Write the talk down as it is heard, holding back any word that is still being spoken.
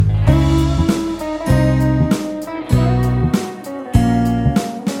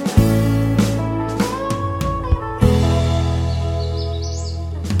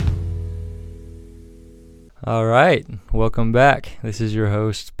All right, welcome back. This is your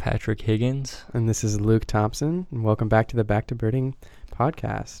host, Patrick Higgins. And this is Luke Thompson, and welcome back to the Back to Birding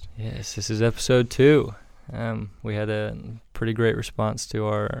podcast. Yes, this is episode 2. We had a pretty great response to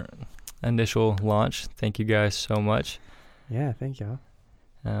our initial launch. Thank you guys so much. Yeah, thank y'all.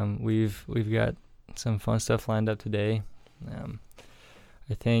 We've got some fun stuff lined up today.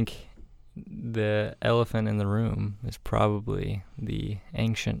 I think the elephant in the room is probably the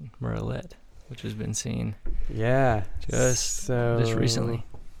Ancient Murrelet, which has been seen just recently.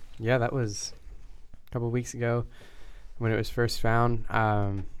 Yeah, that was a couple of weeks ago when it was first found.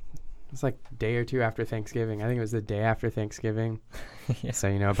 It was like a day or two after Thanksgiving. I think it was the day after Thanksgiving. Yeah. So,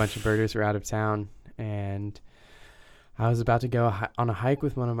 a bunch of birders were out of town, and I was about to go on a hike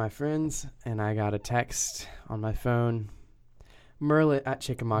with one of my friends, and I got a text on my phone, Murrelet at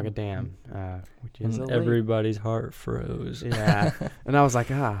Chickamauga Dam, which is everybody's heart froze. Yeah, and I was like,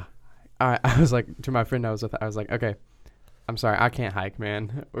 I was like, to my friend I was with, I was like, okay, I'm sorry, I can't hike,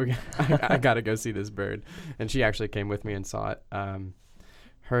 man. I got to go see this bird. And she actually came with me and saw it.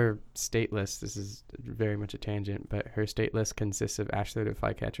 Her state list, this is very much a tangent, but her state list consists of ash-throated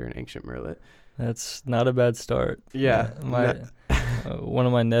flycatcher and ancient murrelet. That's not a bad start. Yeah. One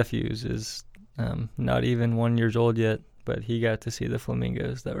of my nephews is not even 1 year old yet, but he got to see the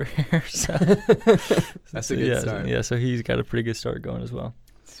flamingos that were here. So that's a good start. Yeah, so he's got a pretty good start going as well.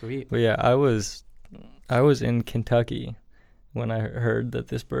 Sweet. But yeah, I was in Kentucky when I heard that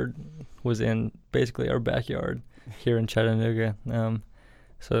this bird was in basically our backyard here in Chattanooga.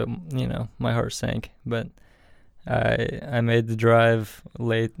 So my heart sank. But I made the drive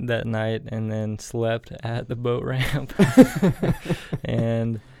late that night and then slept at the boat ramp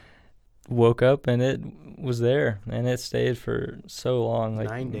and woke up and it was there, and it stayed for so long, like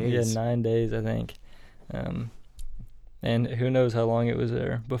 9 days. Yeah, 9 days, I think. And who knows how long it was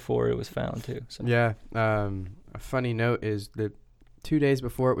there before it was found, too. So. Yeah. A funny note is that 2 days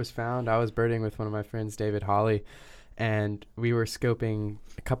before it was found, I was birding with one of my friends, David Hawley, and we were scoping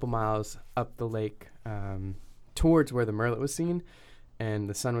a couple miles up the lake towards where the murrelet was seen, and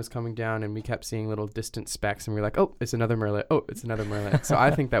the sun was coming down, and we kept seeing little distant specks, and we were like, oh, it's another murrelet. Oh, it's another murrelet. So I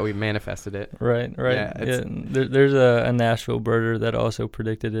think that we manifested it. Right. Yeah, there's a Nashville birder that also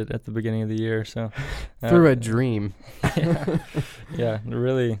predicted it at the beginning of the year. So through a dream. Yeah,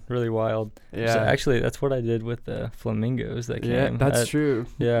 really, really wild. Yeah. So actually, that's what I did with the flamingos that came. Yeah, that's true.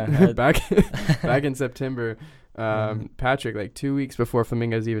 Yeah. back in September, Patrick, like 2 weeks before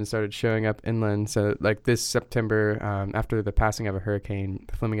flamingos even started showing up inland, so like this September, after the passing of a hurricane,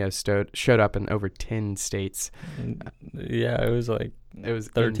 the flamingos showed up in over 10 states. Yeah, it was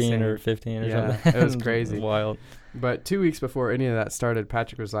 13 insane. or 15 or something. It was crazy. Wild. But 2 weeks before any of that started,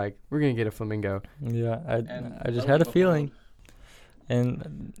 Patrick was like, we're gonna get a flamingo. Yeah, I just had a feeling.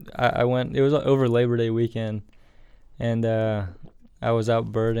 And I went, it was over Labor Day weekend, and I was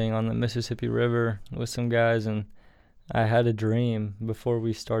out birding on the Mississippi River with some guys, and I had a dream before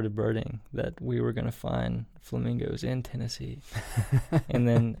we started birding that we were going to find flamingos in Tennessee. And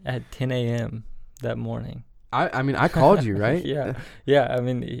then at 10 a.m. that morning. I called you, right? Yeah. I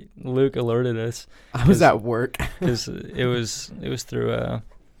mean, Luke alerted us. I was at work. Because it was through,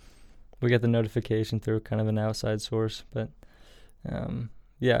 we got the notification through kind of an outside source, but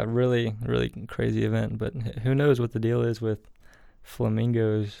yeah, really, really crazy event. But who knows what the deal is with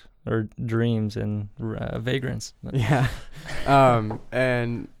flamingos or dreams and vagrants. Yeah.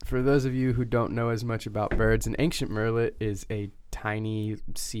 And for those of you who don't know as much about birds, an ancient murrelet is a tiny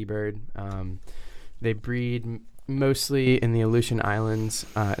seabird. They breed mostly in the Aleutian Islands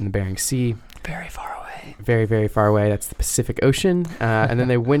in the Bering Sea. Very far away. Very, very far away. That's the Pacific Ocean. And then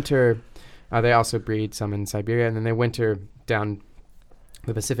they winter. They also breed some in Siberia, and then they winter down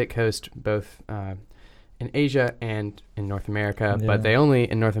the Pacific coast, both in Asia and in North America, but they only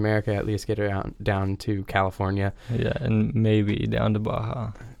in North America at least get around down to California. Yeah, and maybe down to Baja.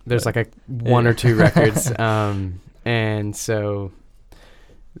 There's like one or two records, and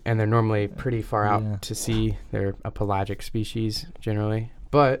they're normally pretty far out to sea. They're a pelagic species generally,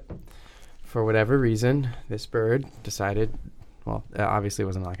 but for whatever reason, this bird decided. Well, obviously it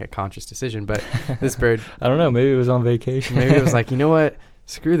wasn't like a conscious decision, but this bird. I don't know. Maybe it was on vacation. Maybe it was like, you know what?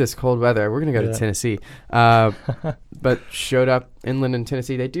 Screw this cold weather. We're going to go to Tennessee. But showed up inland in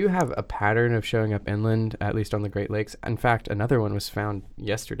Tennessee. They do have a pattern of showing up inland, at least on the Great Lakes. In fact, another one was found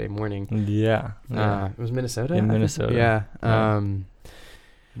yesterday morning. Yeah. It was Minnesota? In Minnesota. Yeah.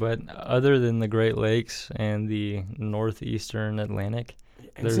 But other than the Great Lakes and the northeastern Atlantic,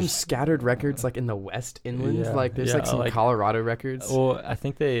 and some scattered records like in the west inland. There's some Colorado records. Well, I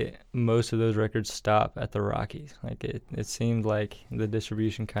think most of those records stop at the Rockies. Like it seemed like the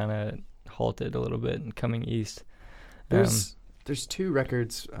distribution kind of halted a little bit and coming east. There's 2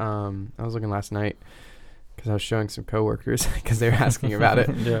 records. I was looking last night because I was showing some coworkers because they were asking about it.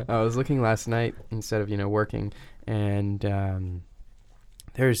 Yeah. I was looking last night instead of working, and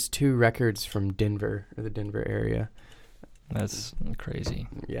there's 2 records from Denver, or the Denver area. That's crazy.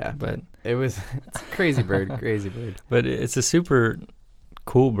 Yeah, But it's a crazy bird, crazy bird. But it's a super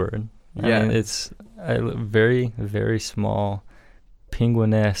cool bird. Yeah. I mean, it's a very, very small,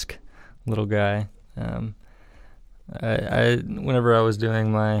 penguin-esque little guy. Whenever I was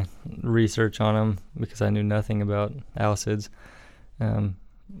doing my research on him, because I knew nothing about alcids,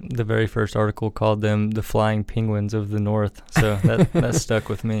 the very first article called them the flying penguins of the north. So that stuck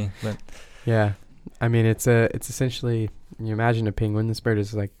with me. But yeah, I mean, it's essentially, you imagine a penguin. This bird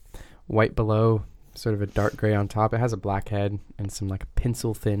is like white below, sort of a dark gray on top. It has a black head and some like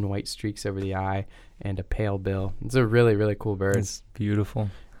pencil thin white streaks over the eye and a pale bill. It's a really, really cool bird. it's beautiful.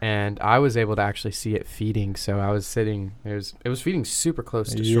 And I was able to actually see it feeding. So I was sitting, it was feeding super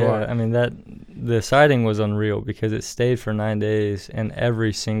close to shore. Yeah, I mean, the sighting was unreal because it stayed for 9 days, and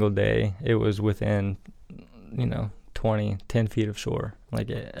every single day it was within, 10 feet of shore.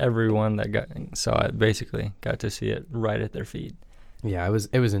 Like everyone that saw it basically got to see it right at their feet. Yeah, it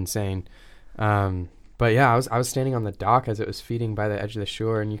was insane. But yeah, I was standing on the dock as it was feeding by the edge of the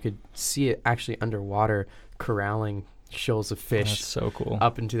shore, and you could see it actually underwater corralling shoals of fish. That's so cool.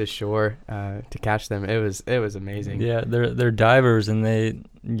 Up into the shore to catch them. It was amazing. Yeah, they're divers, and they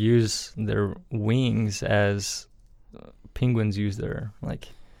use their wings as penguins use their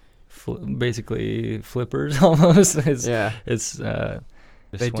basically flippers almost.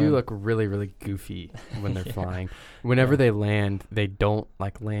 They do look really, really goofy when they're flying. Whenever they land, they don't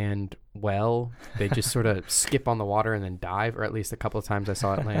land well. They just sort of skip on the water and then dive, or at least a couple of times I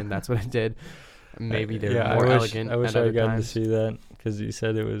saw it land. That's what it did. Maybe they're more elegant. I wish at I other got times. to see that, because you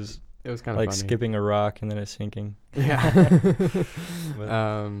said it was It was kind of like funny. skipping a rock and then it's sinking. Yeah.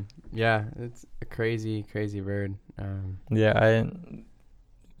 But, yeah, it's a crazy, crazy bird. yeah,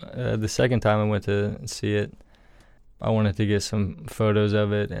 the second time I went to see it, I wanted to get some photos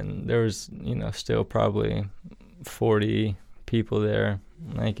of it, and there was, still probably 40 people there.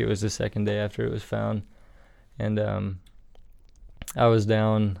 I think it was the second day after it was found. And I was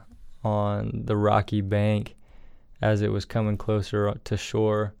down on the rocky bank as it was coming closer to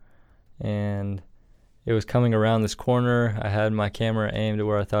shore, and it was coming around this corner. I had my camera aimed at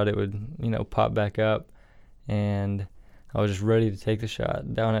where I thought it would, pop back up, and I was just ready to take the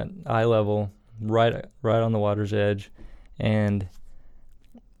shot down at eye level, right on the water's edge, and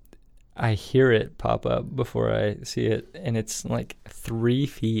I hear it pop up before I see it, and it's like 3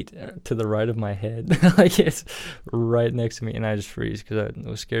 feet to the right of my head. Like it's right next to me, and I just freeze because I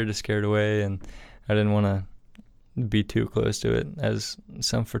was scared away, and I didn't want to be too close to it, as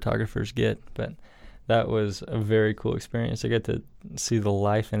some photographers get. But that was a very cool experience. I get to see the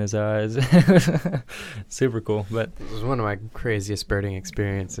life in his eyes. Super cool. But it was one of my craziest birding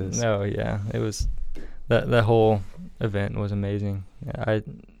experiences. Oh yeah, it was. That whole event was amazing.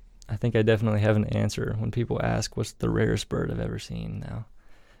 I think I definitely have an answer when people ask what's the rarest bird I've ever seen now.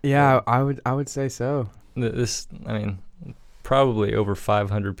 Yeah, I would say so. Probably over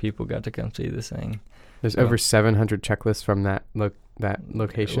 500 people got to come see this thing. There's over 700 checklists from that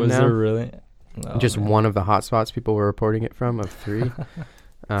location. Was now. there really? Oh, Just man. one of the hotspots people were reporting it from, of 3.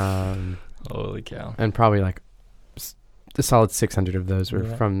 Holy cow. And probably a solid 600 of those were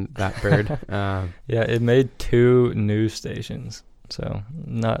from that bird. Yeah, it made 2 news stations. So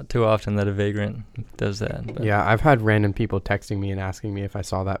not too often that a vagrant does that. But. Yeah, I've had random people texting me and asking me if I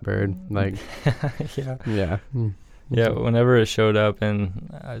saw that bird. Yeah. Yeah. Yeah, whenever it showed up, and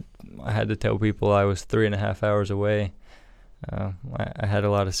I had to tell people I was 3.5 hours away, I had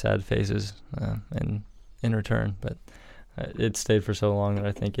a lot of sad faces in return. But it stayed for so long that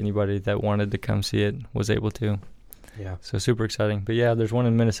I think anybody that wanted to come see it was able to. Yeah. So super exciting. But yeah, there's one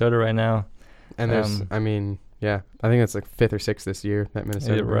in Minnesota right now. And there's, yeah, I think it's 5th or 6th this year, that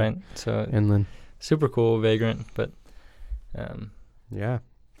Minnesota. Yeah, right. So inland. Super cool, vagrant, but yeah.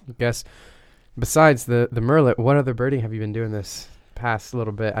 I guess besides the murrelet, what other birding have you been doing this past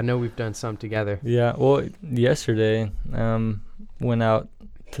little bit? I know we've done some together. Yeah, well, yesterday went out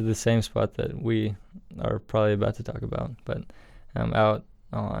to the same spot that we are probably about to talk about, but out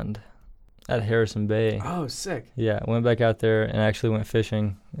at Harrison Bay. Oh, sick. Yeah, went back out there and actually went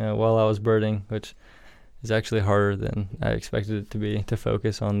fishing while I was birding, which is actually harder than I expected it to be, to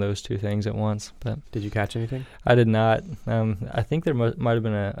focus on those 2 things at once. But did you catch anything? I did not. I think there might have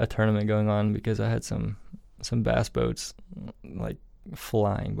been a tournament going on, because I had some bass boats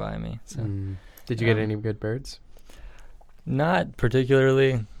flying by me. So Did you get any good birds? Not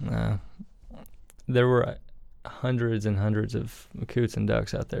particularly. there were hundreds and hundreds of coots and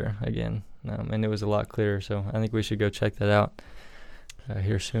ducks out there again, and it was a lot clearer. So I think we should go check that out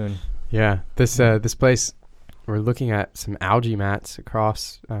here soon. Yeah, this place, we're looking at some algae mats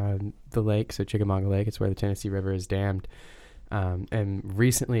across the lake, so Chickamauga Lake. It's where the Tennessee River is dammed. And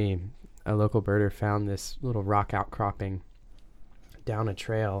recently, a local birder found this little rock outcropping down a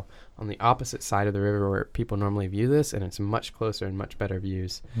trail on the opposite side of the river where people normally view this, and it's much closer and much better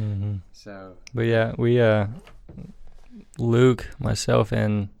views. Mm-hmm. So, but yeah, we Luke, myself,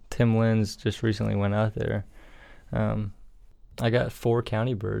 and Tim Lenz just recently went out there. I got 4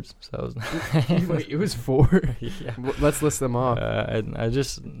 county birds, so that was wait, it was 4? Yeah. Let's list them off. I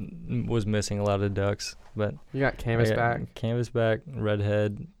just was missing a lot of ducks, but You got canvasback,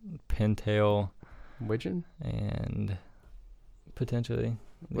 redhead, pintail, widgeon, and potentially.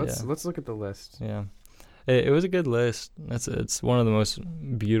 Let's look at the list. Yeah, it was a good list. It's one of the most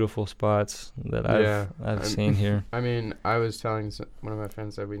beautiful spots that I've seen here. I mean, I was telling one of my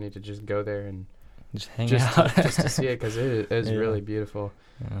friends that we need to just go there and just hang out just to see it, because it is really beautiful.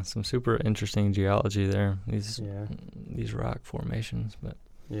 Yeah, some super interesting geology there. These rock formations, but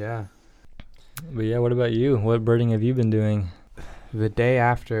yeah. What about you? What birding have you been doing? The day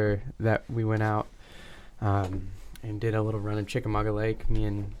after that, we went out and did a little run in Chickamauga Lake. Me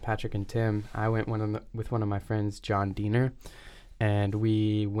and Patrick and Tim. I went with one of my friends, John Diener, and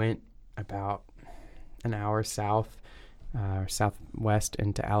we went about an hour southwest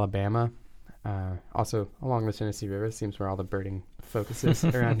into Alabama. Also along the Tennessee River, seems where all the birding focuses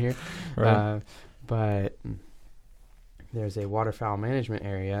around here. Right. But there's a waterfowl management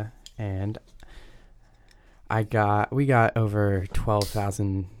area, and we got over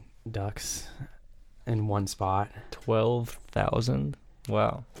 12,000 ducks in one spot. 12,000?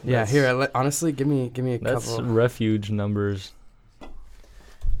 Wow. Yeah, here, honestly, give me a couple. That's refuge numbers.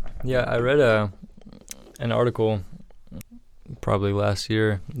 Yeah, I read an article probably last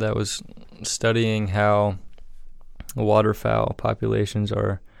year that was studying how waterfowl populations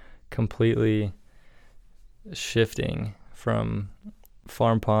are completely shifting from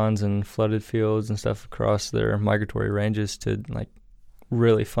farm ponds and flooded fields and stuff across their migratory ranges to like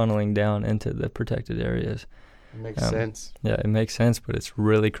really funneling down into the protected areas. It makes sense. Yeah, it makes sense, but it's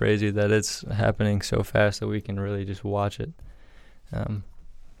really crazy that it's happening so fast that we can really just watch it.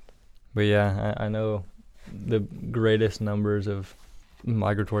 But yeah, I know the greatest numbers of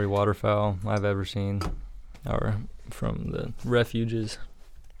migratory waterfowl I've ever seen are from the refuges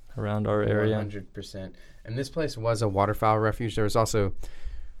around our area. 100%. And this place was a waterfowl refuge. There was also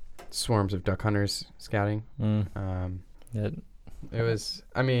swarms of duck hunters scouting. It was,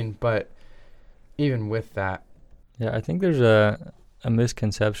 but even with that. Yeah, I think there's a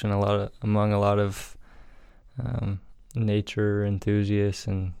misconception among a lot of nature enthusiasts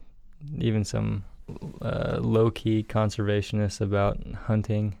and even some low-key conservationists about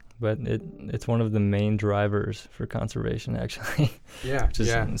hunting, but it's one of the main drivers for conservation, actually. Yeah,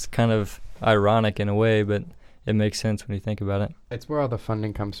 It's kind of ironic in a way, but it makes sense when you think about it. It's where all the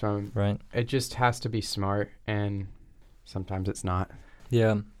funding comes from. Right. It just has to be smart, and sometimes it's not.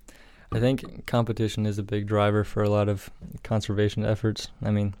 Yeah. I think competition is a big driver for a lot of conservation efforts.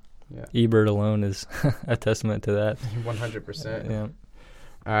 I mean, eBird alone is a testament to that. 100%. Yeah.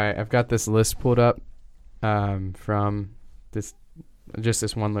 All right, I've got this list pulled up from this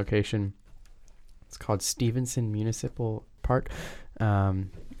one location. It's called Stevenson Municipal Park,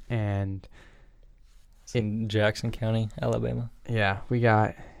 and it's in Jackson County, Alabama. Yeah, we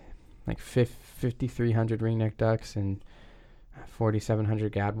got like 5,300 ringneck ducks and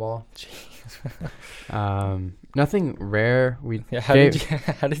 4,700 gadwall. Jeez. Nothing rare. How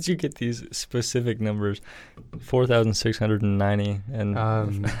did you get these specific numbers? 4,690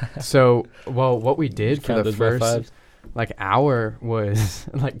 and so what we did for the first hour was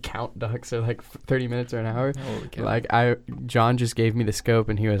count ducks or 30 minutes or an hour. John just gave me the scope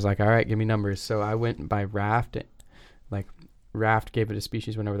and he was like, all right, give me numbers. So I went by raft. Raft gave it a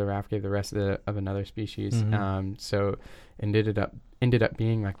species whenever the raft gave the rest of another species. Mm-hmm. So it ended up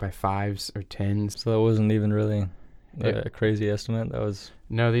being by 5s or 10s. So that wasn't even really a crazy estimate. That was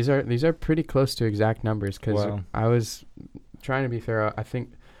no. These are pretty close to exact numbers because I was trying to be fair. I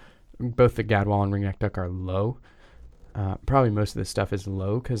think both the gadwall and ringneck duck are low. Probably most of this stuff is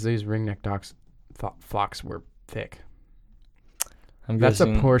low because these ringneck ducks flocks were thick. That's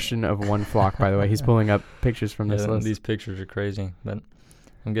a portion of one flock, by the way. He's pulling up pictures from this list. These pictures are crazy, but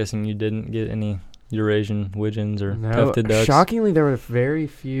I'm guessing you didn't get any Eurasian widgeons or tufted ducks. Shockingly, there were very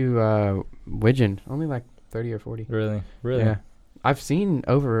few widgeon, only 30 or 40. Really? Yeah. I've seen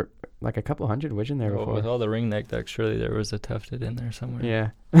over like a couple hundred widgeon there Well, before. with all the ringneck ducks, surely there was a tufted in there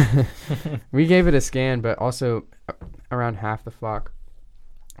somewhere. Yeah. We gave it a scan, but also around half the flock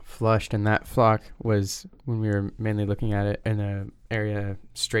flushed, and that flock was, when we were mainly looking at it, in a area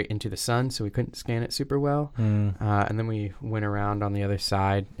straight into the sun, so we couldn't scan it super well. And then we went around on the other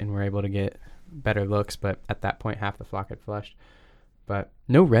side and were able to get better looks, but at that point half the flock had flushed. But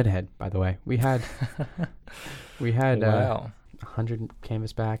no redhead, by the way. We had Wow. 100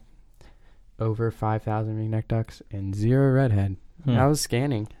 canvasback, over 5,000 ringneck ducks, and 0 redhead. I was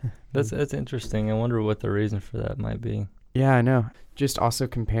scanning. That's interesting. I wonder what the reason for that might be. Yeah, I know. Just also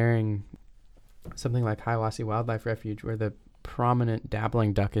comparing something like Hiawassee Wildlife Refuge, where the prominent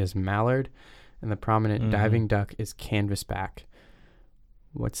dabbling duck is mallard and the prominent diving duck is canvasback.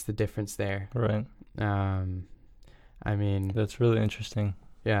 What's the difference there? Right. I mean, That's really interesting.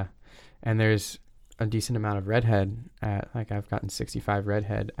 yeah. And there's a decent amount of redhead at, like, I've gotten 65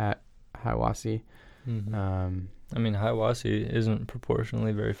 redhead at Hiawassee. I mean, Hiawassee isn't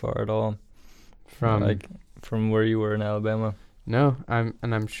proportionally very far at all From from where you were in Alabama. No,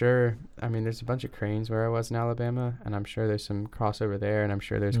 I'm sure. I mean, there's a bunch of cranes where I was in Alabama, and I'm sure there's some crossover there, and I'm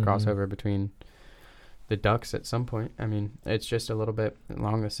sure there's crossover between the ducks at some point. I mean, it's just a little bit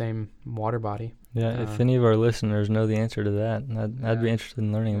along the same water body. Yeah, if any of our listeners know the answer to that, I'd be interested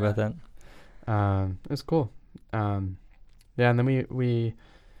in learning about that. It's cool. Yeah, and then we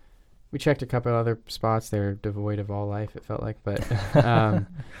checked a couple other spots. They were devoid of all life, it felt like, but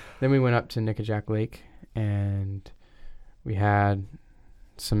then we went up to Nickajack Lake, and we had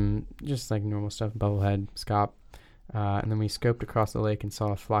some just like normal stuff, bubblehead, scop, and then we scoped across the lake and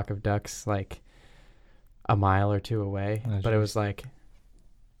saw a flock of ducks like a mile or two away. But it was like,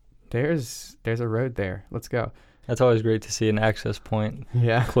 there's a road there. Let's go. That's always great to see an access point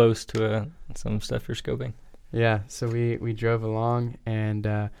close to some stuff you're scoping. Yeah, so we drove along, and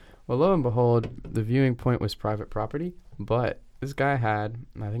well, lo and behold, the viewing point was private property, but this guy had,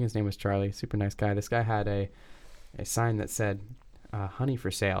 I think his name was Charlie, super nice guy. This guy had a sign that said honey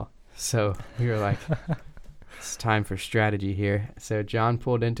for sale. So we were like, it's time for strategy here. So John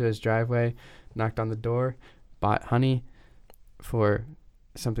pulled into his driveway, knocked on the door, bought honey for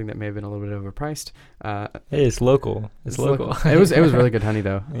something that may have been a little bit overpriced. Hey, it's local. It's local. It was really good honey,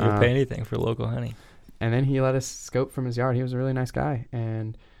 though. You pay anything for local honey. And then he let us scope from his yard. He was a really nice guy.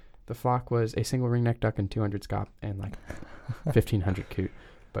 And the flock was a single ringneck duck and 200 scop and like 1,500 coot.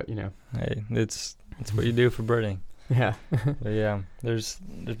 But, you know. Hey, it's what you do for birding. Yeah. But yeah, there's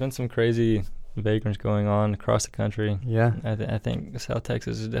been some crazy vagrants going on across the country. Yeah. I think South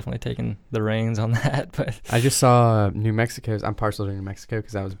Texas is definitely taking the reins on that. But I just saw New Mexico's. I'm partial to New Mexico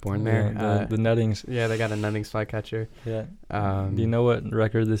because I was born there. The Nuttings. Yeah, they got a Nuttings flycatcher. Yeah. Do you know what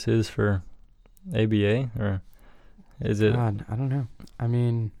record this is for ABA, or is it? God, I don't know. I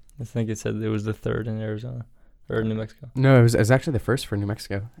mean, I think it said it was the third in Arizona or New Mexico. No, it was actually the first for New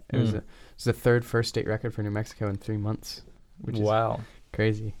Mexico. It was the third first state record for New Mexico in 3 months, which is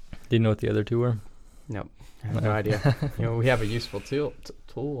crazy. Do you know what the other two were? Nope, I have no idea. You know, we have a useful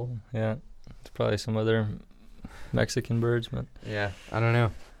tool. Yeah, it's probably some other Mexican birds, but yeah, I don't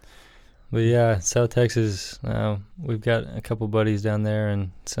know. But yeah, South Texas, we've got a couple buddies down there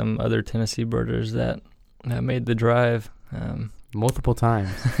and some other Tennessee birders that made the drive. Multiple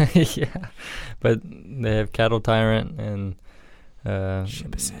times. Yeah, but they have Cattle Tyrant and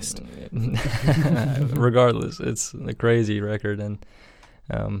Ship Assist. Regardless, it's a crazy record. And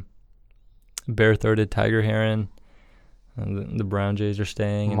bare-throated tiger heron, and the brown jays are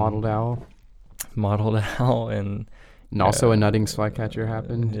staying. Mottled owl, and also a Nuttings flycatcher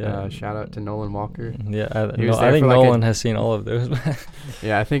happened. Yeah. Shout out to Nolan Walker. Yeah, I think Nolan has seen all of those.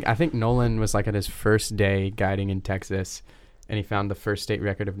 Yeah, I think Nolan was like at his first day guiding in Texas, and he found the first state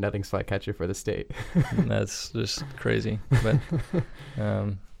record of Nuttings flycatcher for the state. That's just crazy. But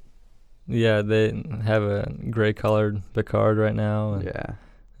yeah, they have a gray-colored Picard right now. And, yeah.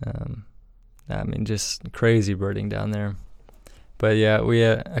 I mean, just crazy birding down there. But yeah, we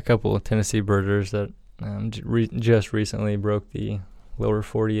had a couple of Tennessee birders that just recently broke the lower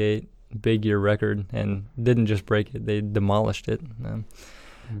 48 big year record, and didn't just break it, they demolished it.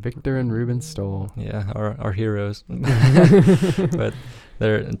 Victor and Ruben Stoll. Yeah, our heroes. But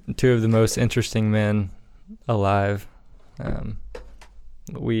they're two of the most interesting men alive.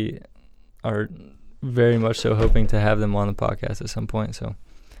 We are very much so hoping to have them on the podcast at some point, so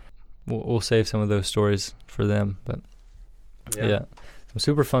we'll save some of those stories for them. But yeah, some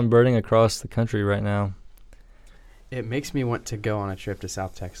super fun birding across the country right now. It makes me want to go on a trip to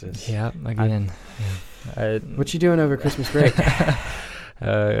South Texas. Yeah, again. What you doing over Christmas break?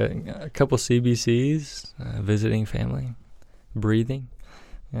 A couple CBCs, visiting family, breathing.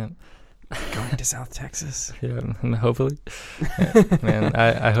 Yeah. Going to South Texas. Yeah, hopefully. Yeah, man,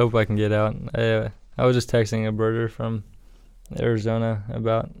 I hope I can get out. I was just texting a birder from Arizona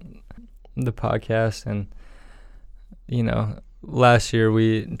about the podcast, and last year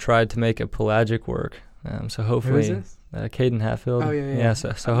we tried to make a pelagic work. So hopefully, Who is this? Caden Hatfield. Oh yeah.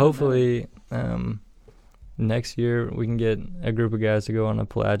 So hopefully, next year we can get a group of guys to go on a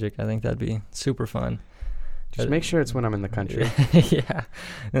pelagic. I think that'd be super fun. Just make sure it's when I'm in the country. Yeah,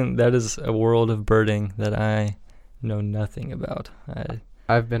 and that is a world of birding that I know nothing about.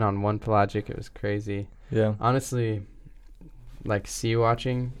 I've been on one pelagic. It was crazy. Yeah. Honestly, like sea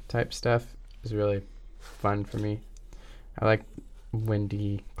watching type stuff is really fun for me. I like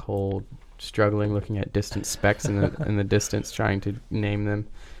windy, cold, struggling, looking at distant specks in the distance, trying to name them.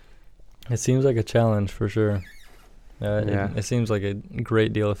 It seems like a challenge for sure. Yeah. It seems like a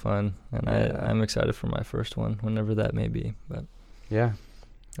great deal of fun, and Yeah. I'm excited for my first one, whenever that may be. But Yeah.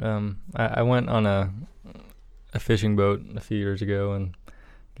 I went on a fishing boat a few years ago and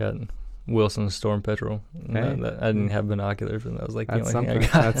got Wilson's storm petrel. Hey. I didn't have binoculars, and that was like the That's only something. thing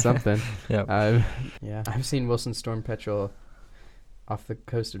I got. That's something. Yeah. I've seen Wilson storm petrel off the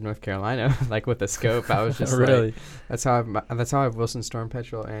coast of North Carolina, like with a scope. I was just really. like, that's how I've Wilson storm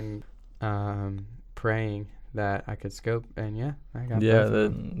petrel, and praying that I could scope, and I got Yeah, both of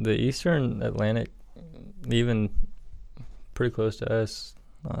them. the Eastern Atlantic, even pretty close to us,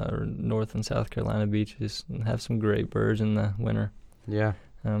 North and South Carolina beaches have some great birds in the winter. Yeah.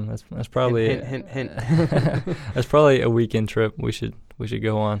 That's probably hint. that's probably a weekend trip we should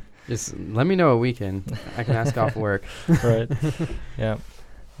go on. Just let me know a weekend. I can ask off work. Right. Yeah.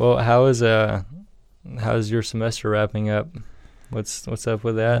 Well, how's your semester wrapping up? What's up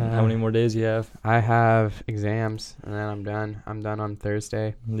with that? How many more days you have? I have exams, and then I'm done. I'm done on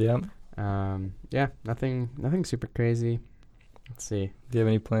Thursday. Yep. Nothing super crazy. Let's see. Do you have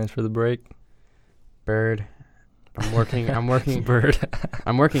any plans for the break? Bird. I'm working Bird.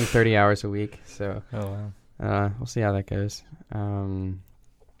 I'm working 30 hours a week, so Oh wow. we'll see how that goes. I'm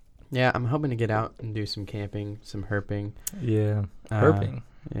hoping to get out and do some camping, some herping. Yeah. Herping.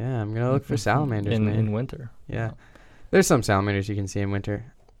 Yeah, I'm gonna look for salamanders, man. in winter. Yeah. Wow. There's some salamanders you can see in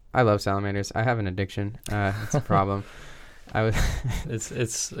winter. I love salamanders. I have an addiction. It's a problem.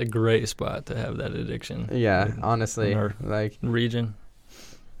 It's a great spot to have that addiction. Yeah, honestly, in our like region.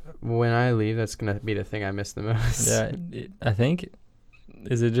 when I leave, that's gonna be the thing I miss the most. Yeah, I think.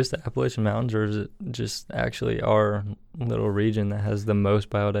 Is it just the Appalachian Mountains, or is it just actually our little region that has the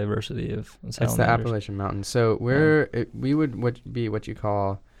most biodiversity of salamanders? It's the Appalachian Mountains. So we would be what you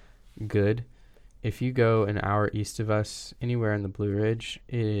call good. If you go an hour east of us, anywhere in the Blue Ridge,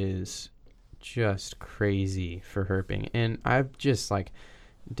 it is just crazy for herping. And I've just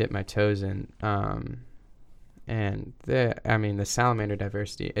dipped my toes in. And the salamander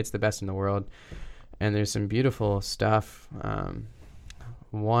diversity, it's the best in the world. And there's some beautiful stuff.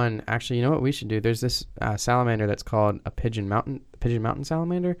 Actually, you know what we should do? There's this salamander that's called a Pigeon Mountain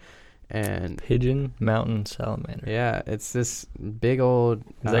salamander. And Pigeon Mountain salamander. yeah, it's this big old.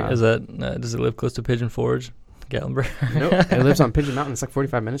 Does it live close to Pigeon Forge, Gatlinburg? Nope, it lives on Pigeon Mountain. It's like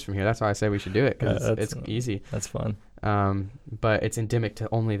 45 minutes from here. That's why I say we should do it, because it's easy. That's fun. But it's endemic to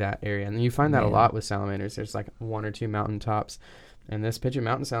only that area, and you find that a lot with salamanders. There's like one or two mountain tops, and this Pigeon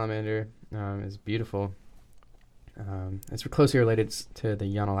Mountain salamander is beautiful. It's closely related to the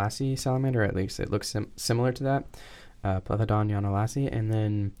Yanalassy salamander, at least it looks similar to that, Plethodon yanalassy, and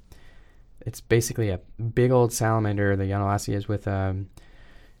then it's basically a big old salamander. The Yanalassy is with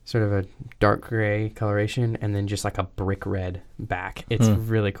sort of a dark gray coloration, and then just like a brick red back. It's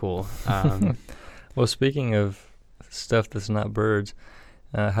really cool. Well, speaking of stuff that's not birds,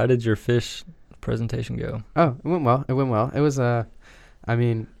 how did your fish presentation go? Oh, it went well. It was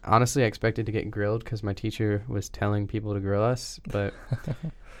honestly, I expected to get grilled because my teacher was telling people to grill us, but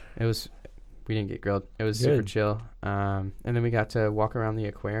we didn't get grilled. It was super chill. And then we got to walk around the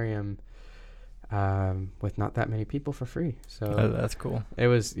aquarium with not that many people for free. So that's cool. It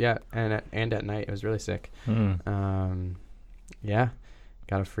was, and at night it was really sick. Got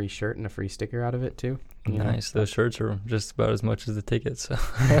a free shirt and a free sticker out of it too. Nice. Those shirts are just about as much as the tickets, so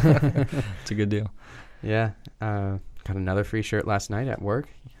it's a good deal. Yeah. Got another free shirt last night at work.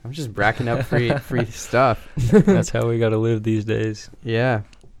 I'm just racking up free stuff. That's how we got to live these days. Yeah.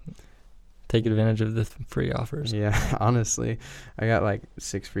 Take advantage of the free offers. Yeah, honestly. I got like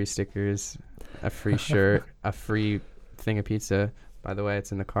 6 free stickers, a free shirt, a free thing of pizza. By the way,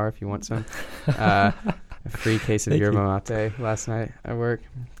 it's in the car if you want some. A free case of yerba mate last night at work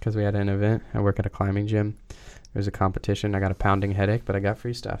because we had an event. I work at a climbing gym. There was a competition. I got a pounding headache, but I got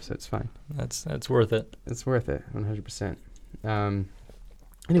free stuff, so it's fine. That's worth it. It's worth it, 100%. And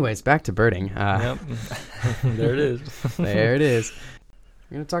Anyways, back to birding. Yep. There it is. There it is.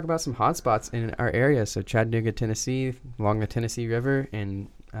 We're going to talk about some hotspots in our area. So Chattanooga, Tennessee, along the Tennessee River in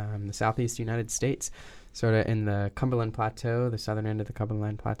the southeast United States, sort of in the Cumberland Plateau, the southern end of the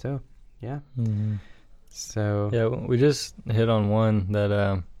Cumberland Plateau. Yeah. Mm-hmm. So yeah, we just hit on one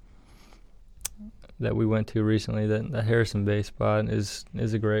that we went to recently. That Harrison Bay spot is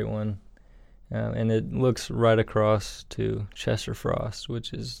a great one, and it looks right across to Chester Frost,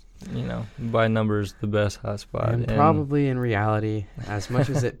 which is, by numbers the best hotspot. And probably in reality, as much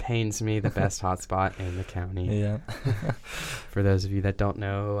as it pains me, the best hotspot in the county. Yeah. For those of you that don't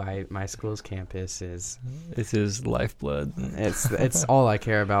know, my school's campus is... This is lifeblood. It's all I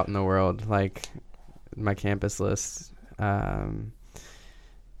care about in the world. Like, my campus list, I've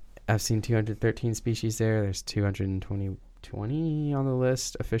seen 213 species there. There's 220 on the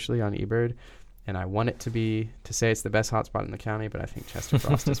list officially on eBird. And I want it to say it's the best hotspot in the county, but I think Chester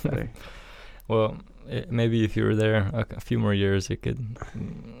Frost is better. Well, maybe if you were there a few more years, it could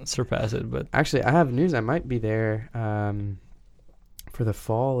surpass it. But actually, I have news. I might be there for the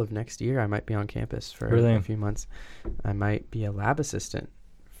fall of next year. I might be on campus for a few months. I might be a lab assistant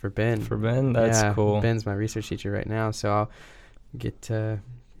for Ben. For Ben, that's cool. Ben's my research teacher right now, so I'll get to,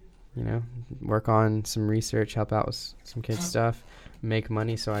 work on some research, help out with some kids' stuff, make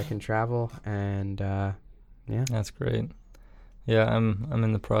money so I can travel, and yeah. That's great. Yeah, I'm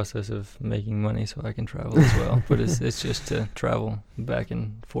in the process of making money so I can travel as well, but it's just to travel back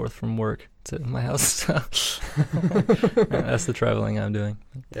and forth from work to my house. That's the traveling I'm doing.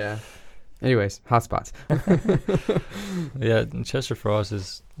 Yeah. Anyways, hotspots. Yeah, Chester Frost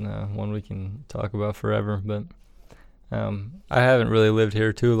is one we can talk about forever, but I haven't really lived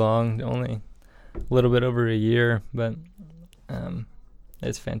here too long, only a little bit over a year, but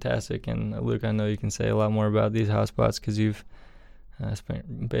it's fantastic. And Luke, I know you can say a lot more about these hotspots because you've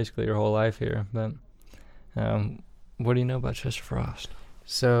spent basically your whole life here, but what do you know about Chester Frost?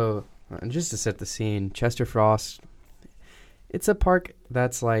 So, just to set the scene, Chester Frost, it's a park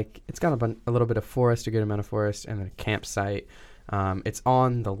that's it's got a little bit of forest, a good amount of forest, and a campsite. It's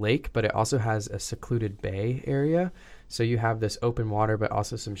on the lake, but it also has a secluded bay area. So you have this open water, but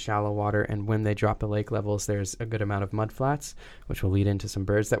also some shallow water. And when they drop the lake levels, there's a good amount of mud flats, which will lead into some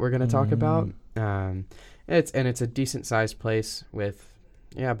birds that we're going to talk about. It's a decent sized place with,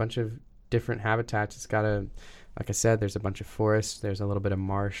 a bunch of different habitats. It's got like I said, there's a bunch of forest. There's a little bit of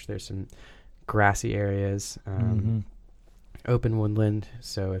marsh. There's some grassy areas, open woodland.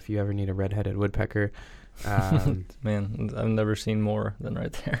 So if you ever need a red-headed woodpecker, man, I've never seen more than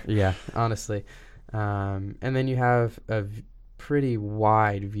right there. Yeah, honestly. And then you have a pretty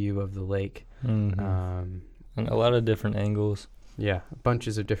wide view of the lake. And a lot of different angles. Yeah,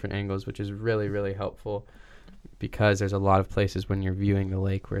 bunches of different angles, which is really, really helpful because there's a lot of places when you're viewing the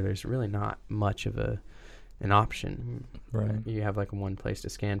lake where there's really not much of an option. Right. You have one place to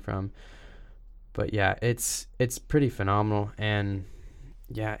scan from. But yeah, it's pretty phenomenal. And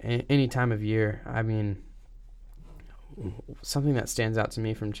yeah, any time of year, I mean, something that stands out to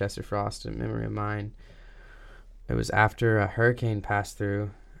me from Chester Frost, a memory of mine, it was after a hurricane passed through,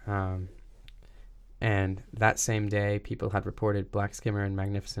 and that same day people had reported black skimmer and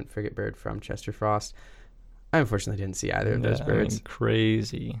magnificent frigate bird from Chester Frost. I unfortunately didn't see either of those birds. I mean,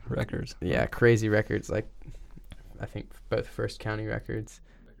 crazy records. Yeah, crazy records, I think both first county records.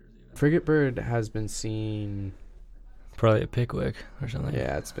 Frigate bird has been seen probably at Pickwick or something.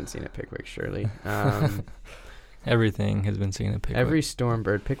 Yeah, it's been seen at Pickwick, surely. Everything has been seen at Pickwick. Every storm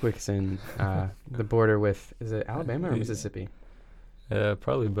bird. Pickwick's in the border with, is it Alabama or Mississippi?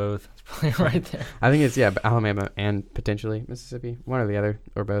 Probably both. It's probably right there. I think it's, Alabama and potentially Mississippi. One or the other,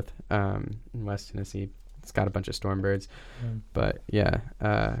 or both. In West Tennessee, it's got a bunch of storm birds. But, yeah.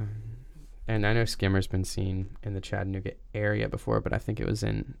 And I know skimmer's been seen in the Chattanooga area before, but I think it was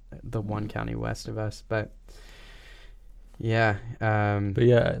in the one county west of us. But, yeah.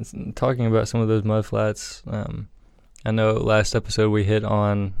 Talking about some of those mud flats, I know last episode we hit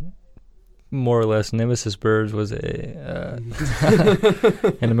on more or less nemesis birds was an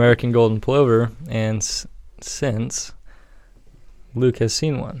American golden plover, and since Luke has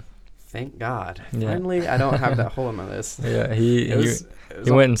seen one. Thank God. Yeah. Finally, I don't have that hole in my list. Yeah, he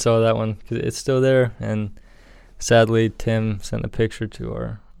went and saw that one because it's still there, and sadly Tim sent a picture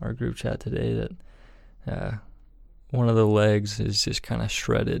to our group chat today that one of the legs is just kind of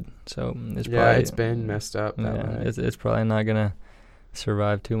shredded, so it's been messed up. It's probably not gonna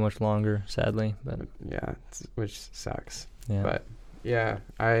survive too much longer, sadly. But which sucks. Yeah. But yeah,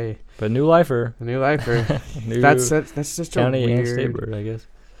 But new lifer. That's such county a weird and state bird, I guess.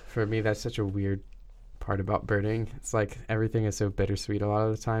 For me, that's such a weird part about birding. It's like everything is so bittersweet a lot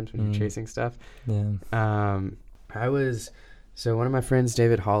of the times when you're chasing stuff. Yeah. So one of my friends,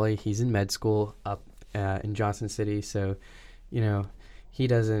 David Hawley, he's in med school up in Johnson City. So, you know,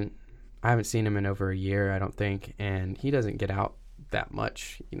 I haven't seen him in over a year, I don't think. And he doesn't get out that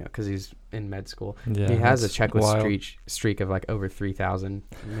much, you know, because he's in med school. Yeah, he has a checklist streak of like over 3,000,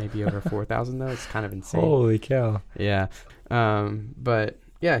 maybe over 4,000 though. It's kind of insane. Holy cow. Yeah. But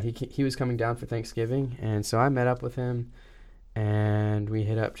yeah, he was coming down for Thanksgiving, and so I met up with him, and we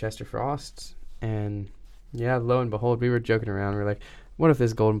hit up Chester Frost, and yeah, lo and behold, we were joking around. We are like, what if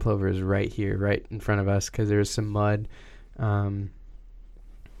this golden plover is right here, right in front of us? Because there's some mud, you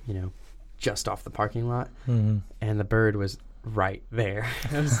know, just off the parking lot, and the bird was right there.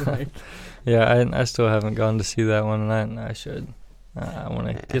 I was like, yeah, I still haven't gone to see that one, and I should. I want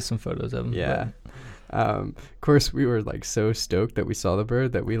to get some photos of him. Yeah. Of course, we were like so stoked that we saw the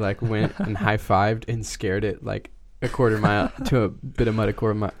bird that we like went and high-fived and scared it like a quarter mile to a bit of mud a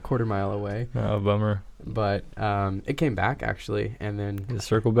quarter mile away. Oh, bummer. But it came back actually, and then the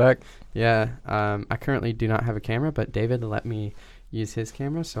circle back. Yeah. I currently do not have a camera, but David let me use his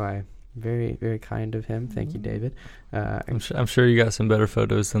camera, so I very, very kind of him. Thank you, David. I'm sure you got some better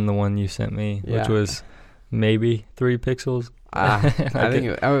photos than the one you sent me, which was maybe 3 pixels. I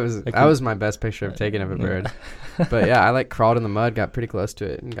think that was my best picture I've taken of a bird. But yeah, I like crawled in the mud, got pretty close to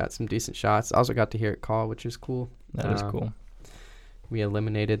it, and got some decent shots. Also got to hear it call, which is cool. That is cool. We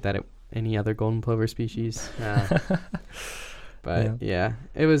eliminated any other golden plover species. But yeah,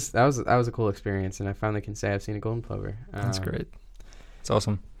 that was a cool experience, and I finally can say I've seen a golden plover. That's great. It's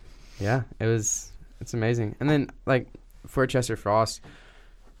awesome. Yeah, it's amazing. And then like for Chester Frost,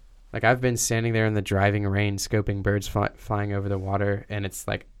 like I've been standing there in the driving rain scoping birds flying over the water, and it's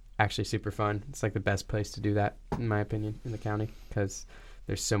like actually super fun. It's like the best place to do that, in my opinion, in the county, because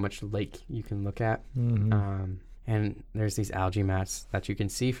there's so much lake you can look at. And there's these algae mats that you can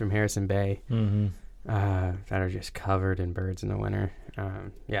see from Harrison Bay that are just covered in birds in the winter.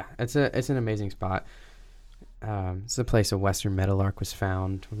 Yeah, it's an amazing spot. It's the place a western meadowlark was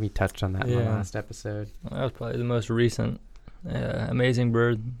found. We touched on that in the last episode. That was probably the most recent amazing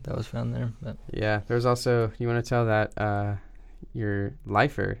bird that was found there. But yeah, there's also, you want to tell that your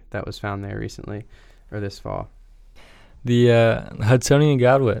lifer that was found there recently or this fall? The Hudsonian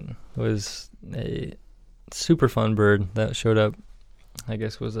godwit was a super fun bird that showed up, I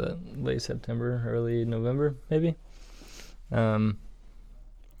guess was late September, early November maybe. I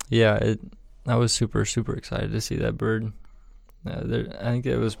was super, super excited to see that bird. I think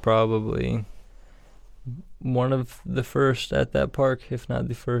it was probably one of the first at that park, if not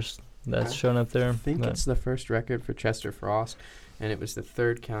the first that's shown up there. I think it's the first record for Chester Frost, and it was the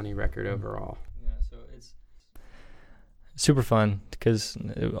 3rd county record overall. Yeah, so it's super fun because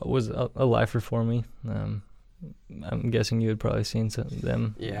it was a lifer for me. I'm guessing you had probably seen some of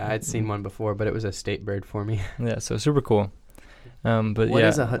them. Yeah, I'd seen one before, but it was a state bird for me. Yeah, so super cool. But what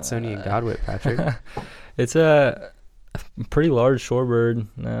is a Hudsonian godwit, Patrick? It's a pretty large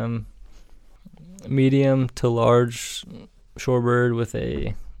shorebird, medium to large shorebird with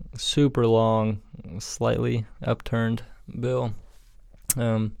a super long, slightly upturned bill,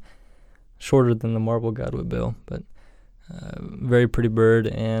 shorter than the marble godwit bill, but very pretty bird.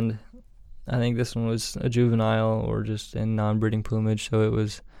 And I think this one was a juvenile or just in non-breeding plumage, so it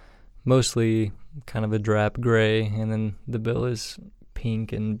was mostly kind of a drab gray, and then the bill is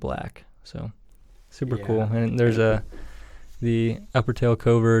pink and black, so super cool. And there's the upper tail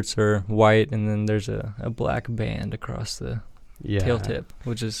coverts are white, and then there's a black band across the tail tip,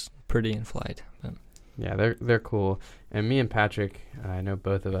 which is pretty in flight. But yeah, they're cool. And me and Patrick, I know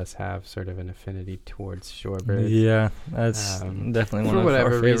both of us have sort of an affinity towards shorebirds. Yeah, that's definitely one of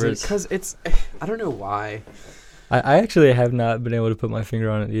our favorites. Because I don't know why. I actually have not been able to put my finger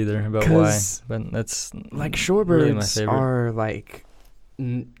on it either about why, but that's like shorebirds really my favorite. Are like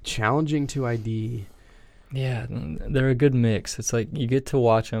challenging to ID. Yeah, they're a good mix. It's like you get to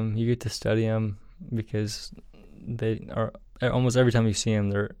watch them, you get to study them, because they are almost every time you see them,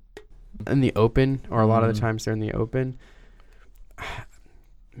 they're in the open, or a lot of the times they're in the open.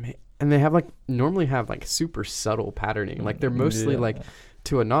 And they have normally have super subtle patterning. Like they're mostly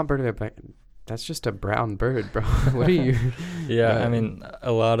to a non-bird, they're like, that's just a brown bird, bro. What are you? I mean,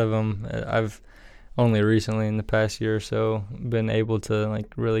 a lot of them. I've only recently, in the past year or so, been able to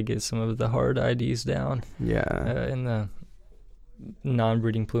really get some of the hard IDs down. Yeah. In the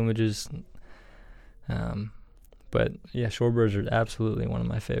non-breeding plumages. But yeah, shorebirds are absolutely one of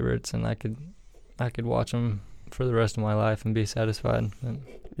my favorites, and I could watch them for the rest of my life and be satisfied.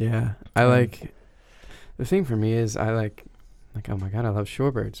 Yeah, the thing for me is I like, oh my God, I love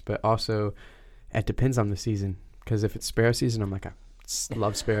shorebirds, but also It depends on the season, because if it's sparrow season, I'm like, I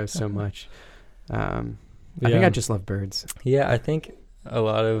love sparrows so much. I think I just love birds. Yeah, I think a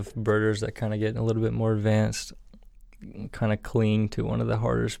lot of birders that kind of get a little bit more advanced kind of cling to one of the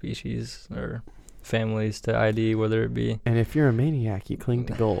harder species or families to ID, whether it be. And if you're a maniac, you cling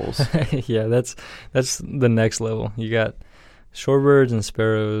to gulls. Yeah, that's the next level. You got shorebirds and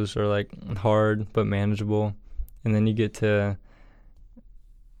sparrows are like hard but manageable, and then you get to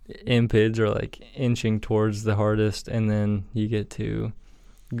impids are like inching towards the hardest, and then you get to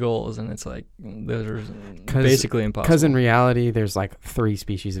gulls, and it's like those are basically impossible. Because in reality, there's like 3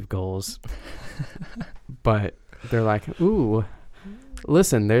 species of gulls, but they're like, ooh,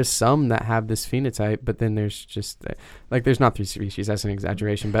 listen, there's some that have this phenotype, but then there's just like there's not 3 species. That's an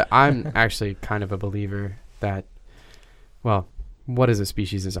exaggeration, but I'm actually kind of a believer that, well, what is a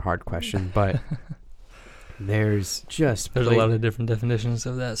species is a hard question, but there's a lot of different definitions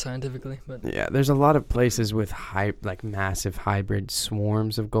of that scientifically, but yeah, there's a lot of places with like massive hybrid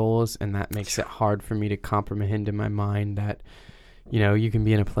swarms of gulls, and that makes it hard for me to comprehend in my mind that, you know, you can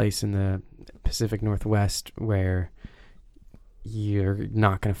be in a place in the Pacific Northwest where you're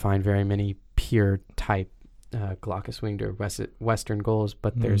not going to find very many pure type glaucous-winged or western gulls,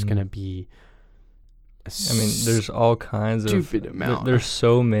 but there's going to be there's all kinds stupid amount. There's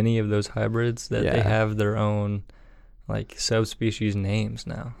so many of those hybrids that they have their own like subspecies names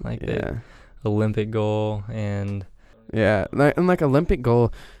now, like the Olympic gull and like Olympic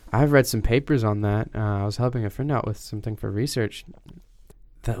gull. I've read some papers on that. I was helping a friend out with something for research.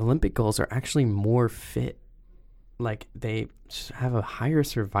 The Olympic gulls are actually more fit. Like they have a higher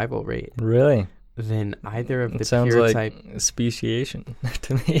survival rate. Really? Than either of the sounds pure like type speciation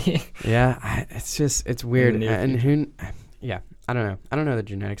to me. Yeah, it's weird. And I don't know the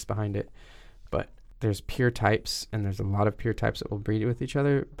genetics behind it, but there's pure types, and there's a lot of pure types that will breed with each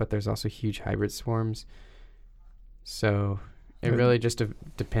other, but there's also huge hybrid swarms. So it really just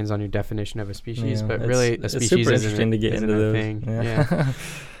depends on your definition of a species, but really a species super interesting to get into those thing. Yeah.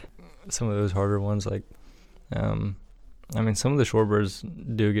 Some of those harder ones, like some of the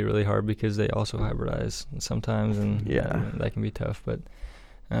shorebirds do get really hard because they also hybridize sometimes, and that can be tough. But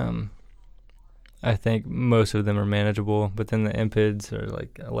I think most of them are manageable. But then the impids are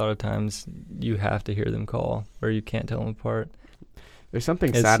like a lot of times you have to hear them call, or you can't tell them apart. There's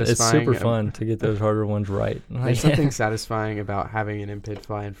something satisfying. It's super fun to get those harder ones right. There's something satisfying about having an impid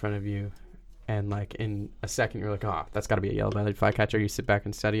fly in front of you, and like in a second you're like, oh, that's got to be a yellow-bellied flycatcher. You sit back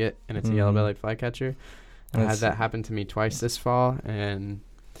and study it, and it's a yellow-bellied flycatcher. I had that happen to me twice this fall, and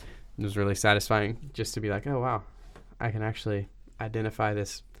it was really satisfying just to be like, oh, wow, I can actually identify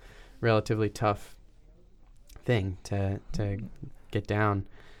this relatively tough thing to get down.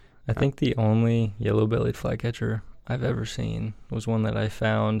 I think the only yellow-bellied flycatcher I've ever seen was one that I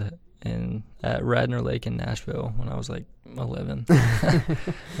found at Radnor Lake in Nashville when I was like 11.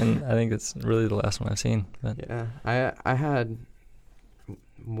 And I think that's really the last one I've seen. But. Yeah, I had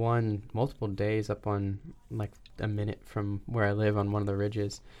multiple days up on like a minute from where I live on one of the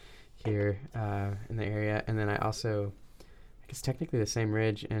ridges here in the area, and then I also, I guess technically the same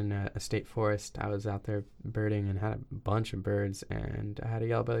ridge in a state forest. I was out there birding and had a bunch of birds, and I had a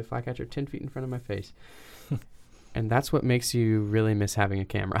yellow-bellied flycatcher 10 feet in front of my face. And that's what makes you really miss having a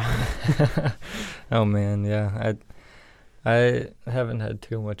camera. Oh man, yeah. I haven't had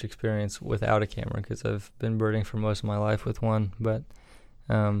too much experience without a camera because I've been birding for most of my life with one, but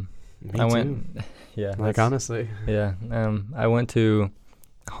Me too. Yeah. Like honestly. Yeah. I went to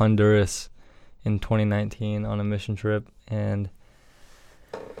Honduras in 2019 on a mission trip, and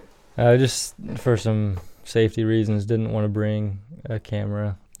I just, for some safety reasons, didn't want to bring a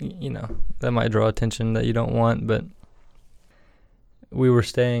camera. You know, that might draw attention that you don't want, but we were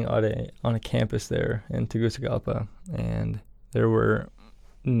staying on a campus there in Tegucigalpa, and there were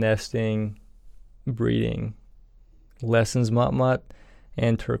nesting, breeding, lessons motmot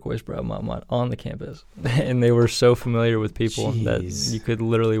and turquoise brow motmot on the campus. And they were so familiar with people that you could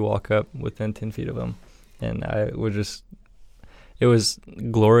literally walk up within 10 feet of them. And it was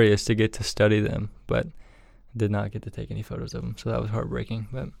glorious to get to study them, but did not get to take any photos of them. So that was heartbreaking.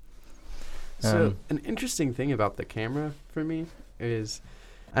 But so an interesting thing about the camera for me is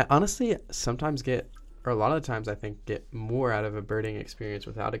I honestly sometimes a lot of the times I think get more out of a birding experience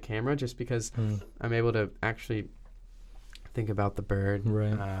without a camera, just because I'm able to actually think about the bird.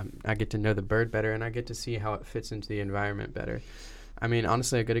 Right. I get to know the bird better, and I get to see how it fits into the environment better. I mean,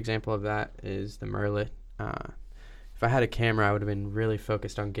 honestly, a good example of that is the murrelet. If I had a camera, I would have been really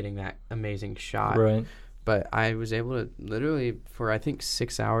focused on getting that amazing shot. Right. But I was able to literally, for I think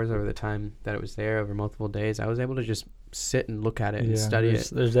 6 hours over the time that it was there, over multiple days, I was able to just sit and look at it and study it.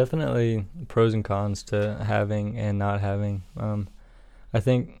 There's definitely pros and cons to having and not having. I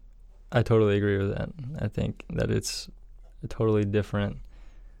think I totally agree with that. I think that it's a totally different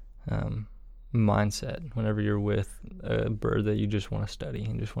mindset whenever you're with a bird that you just want to study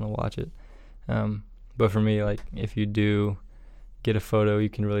and just want to watch it. But for me, like, if you do get a photo, you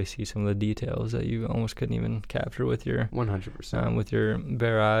can really see some of the details that you almost couldn't even capture with your 100% with your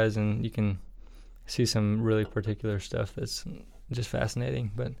bare eyes, and you can see some really particular stuff that's just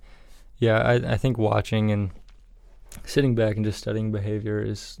fascinating. But yeah, I think watching and sitting back and just studying behavior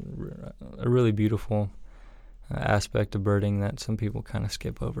is a really beautiful aspect of birding that some people kind of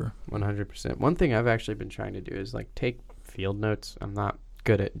skip over. 100%. One thing I've actually been trying to do is like take field notes. I'm not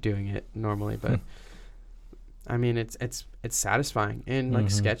good at doing it normally, but I mean, it's satisfying and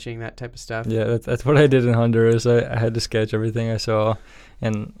like sketching that type of stuff. Yeah, that's what I did in Honduras. I had to sketch everything I saw,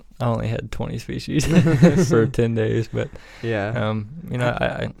 and I only had 20 species for 10 days. But yeah, you know,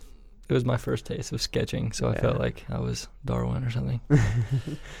 I it was my first taste of sketching, so I felt like I was Darwin or something.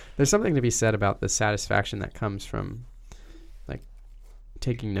 There's something to be said about the satisfaction that comes from like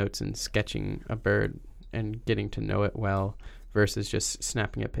taking notes and sketching a bird and getting to know it well versus just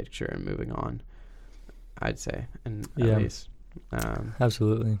snapping a picture and moving on, I'd say. And at least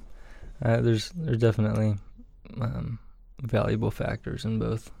absolutely. There's definitely valuable factors in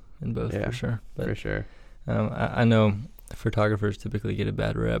both for sure. But for sure. I know photographers typically get a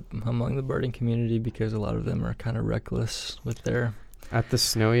bad rep among the birding community because a lot of them are kind of reckless with their At the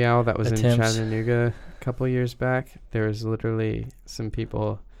snowy owl that was attempts. in Chattanooga a couple years back, there was literally some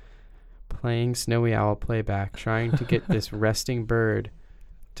people playing snowy owl playback, trying to get this resting bird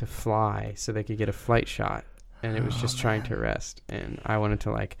to fly so they could get a flight shot, and it was just trying to rest. And I wanted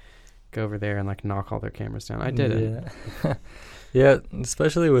to like go over there and like knock all their cameras down. I didn't. Yeah. Yeah,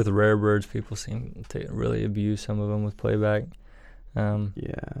 especially with rare birds, people seem to really abuse some of them with playback.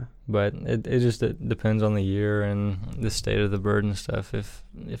 Yeah. But it depends on the year and the state of the bird and stuff if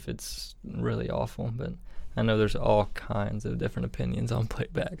it's really awful. But I know there's all kinds of different opinions on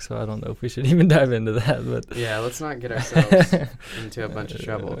playback, so I don't know if we should even dive into that. But yeah, let's not get ourselves into a bunch of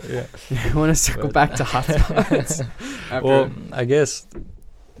trouble. Yeah. I want to circle back to hotspots. Well, I guess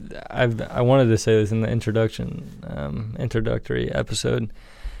I wanted to say this in the introductory episode,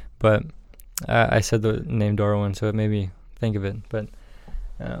 but I said the name Darwin, so it made me think of it. But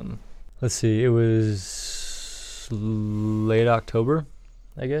let's see, it was late October,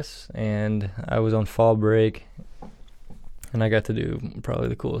 I guess, and I was on fall break, and I got to do probably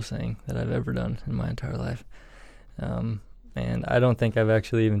the coolest thing that I've ever done in my entire life. And I don't think I've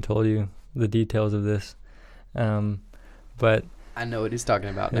actually even told you the details of this, but I know what he's talking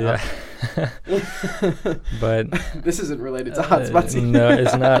about now. Yeah. But this isn't related to hotspots. No,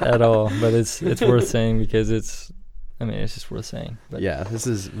 it's not at all. But it's worth saying because it's just worth saying. But yeah, this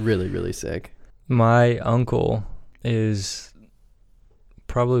is really, really sick. My uncle is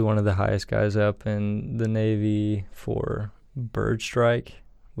probably one of the highest guys up in the Navy for bird strike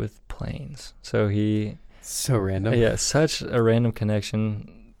with planes. So so random. Yeah, such a random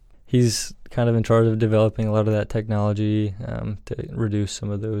connection. He's kind of in charge of developing a lot of that technology to reduce some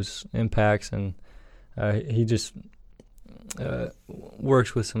of those impacts, and he just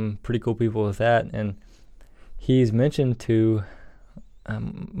works with some pretty cool people with that. And he's mentioned to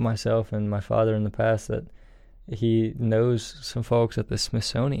myself and my father in the past that he knows some folks at the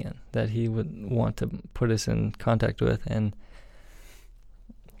Smithsonian that he would want to put us in contact with, and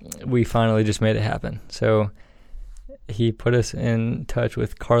we finally just made it happen. So he put us in touch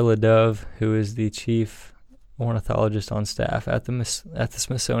with Carla Dove, who is the chief ornithologist on staff at the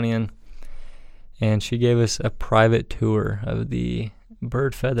Smithsonian, and she gave us a private tour of the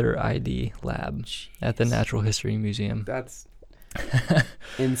bird feather ID lab at the Natural History Museum. That's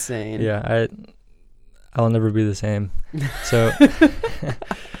insane. Yeah, I'll never be the same. So,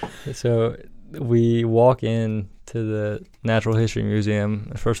 so we walk in to the Natural History Museum.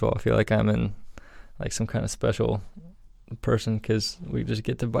 First of all, I feel like I'm in like some kind of special person because we just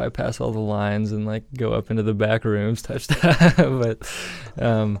get to bypass all the lines and like go up into the back rooms, touch that. But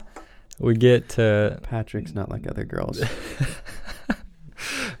we get to Patrick's not like other girls.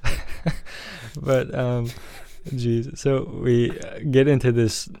 But geez, so we get into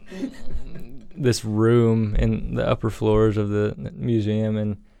this room in the upper floors of the museum,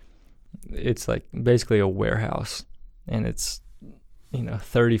 and it's like basically a warehouse, and it's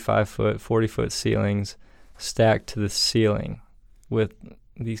 35-foot, 40-foot ceilings stacked to the ceiling with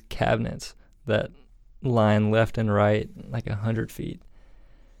these cabinets that line left and right like 100 feet,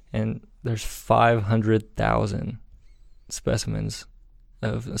 and there's 500,000 specimens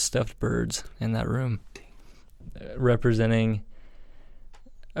of stuffed birds in that room. representing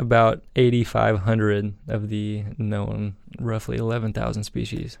about 8,500 of the known roughly 11,000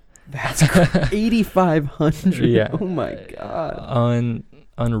 species. That's 8,500. Yeah. Oh my God.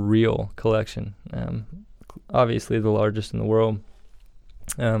 Unreal collection. Obviously the largest in the world.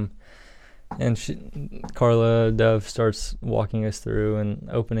 And Carla Dove starts walking us through and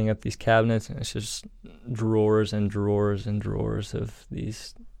opening up these cabinets, and it's just drawers and drawers and drawers of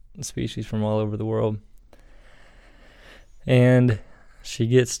these species from all over the world. And she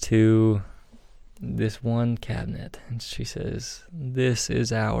gets to this one cabinet, and she says, "This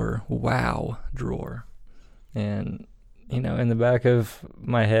is our wow drawer." And, in the back of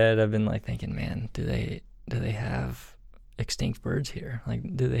my head, I've been like thinking, man, do they have extinct birds here?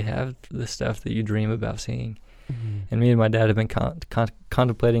 Like, do they have the stuff that you dream about seeing? Mm-hmm. And me and my dad have been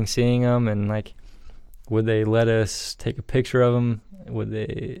contemplating seeing them, and like, would they let us take a picture of them? Would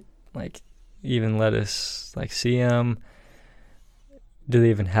they like even let us like see them? Do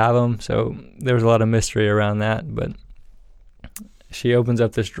they even have them? So there was a lot of mystery around that. But she opens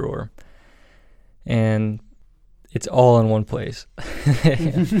up this drawer, and it's all in one place.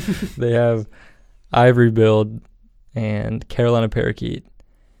 They have ivory-billed and Carolina parakeet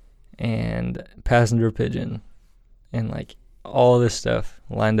and passenger pigeon and like all this stuff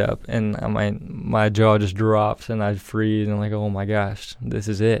lined up, and my jaw just drops and I freeze, and I'm like, oh my gosh, this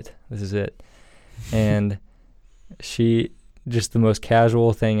is it. And she, just the most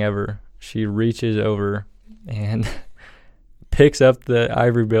casual thing ever, she reaches over and picks up the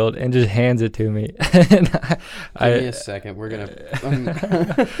ivory billed and just hands it to me. And Give me a second. We're gonna.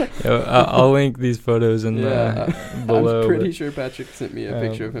 I'll link these photos in below. I'm pretty sure Patrick sent me a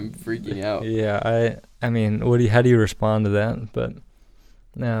picture of him freaking out. Yeah, I mean, how do you respond to that? But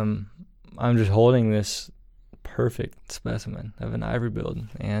I'm just holding this perfect specimen of an ivory billed,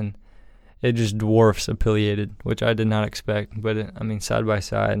 and it just dwarfs a pileated, which I did not expect. But side by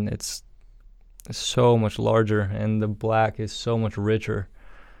side, and it's so much larger, and the black is so much richer,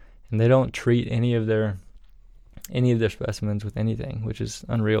 and they don't treat any of their specimens with anything, which is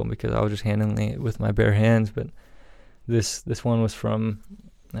unreal, because I was just handling it with my bare hands. But this one was from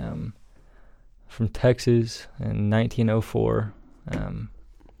Texas in 1904,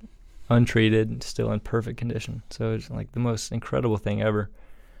 untreated, still in perfect condition. So it's like the most incredible thing ever.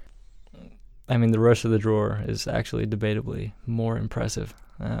 The rest of the drawer is actually debatably more impressive.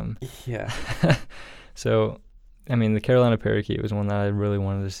 Yeah. So, the Carolina parakeet was one that I really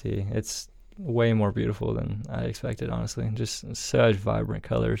wanted to see. It's way more beautiful than I expected, honestly. Just such vibrant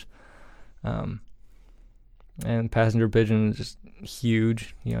colors. And passenger pigeon is just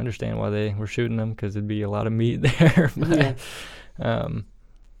huge. You understand why they were shooting them, because it'd be a lot of meat there.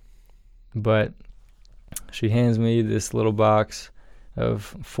 But she hands me this little box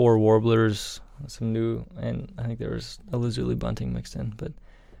of 4 warblers, some new, and I think there was a lazuli bunting mixed in, but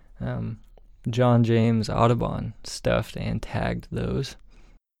John James Audubon stuffed and tagged those,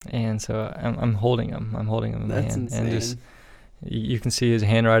 and so I'm holding them. I'm holding them in my hand, insane. And just you can see his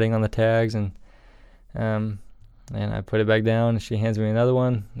handwriting on the tags, and I put it back down, and she hands me another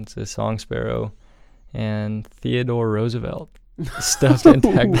one. It's a song sparrow, and Theodore Roosevelt stuffed and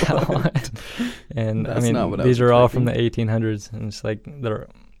tagged that one. And these are all from the 1800s, and it's like they're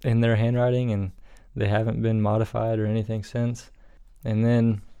in their handwriting, and they haven't been modified or anything since. And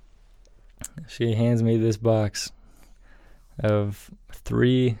then she hands me this box of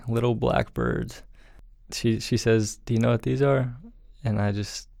 3 little blackbirds. She says, "Do you know what these are?" And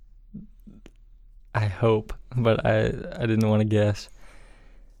I hope, but I didn't want to guess.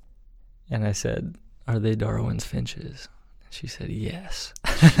 And I said, "Are they Darwin's finches?" She said, "Yes."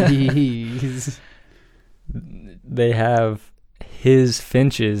 Jeez. They have his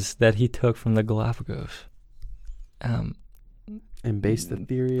finches that he took from the Galapagos. And based the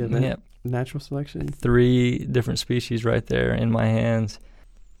theory of natural selection. 3 different species right there in my hands,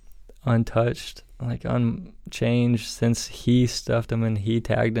 untouched, like unchanged since he stuffed them and he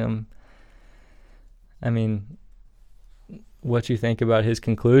tagged them. What you think about his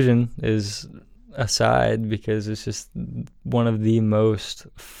conclusion is aside, because it's just one of the most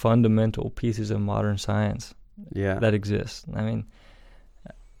fundamental pieces of modern science that exists.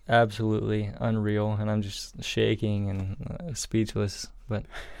 Absolutely unreal, and I'm just shaking and speechless. But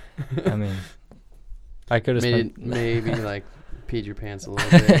I could have spent maybe like peed your pants a little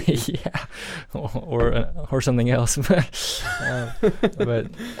bit. Yeah, or something else. But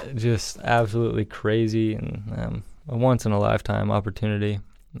just absolutely crazy, and a once in a lifetime opportunity.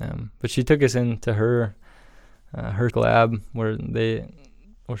 But she took us into her lab where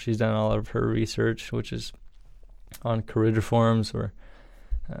she's done all of her research, which is on corrigiforms, where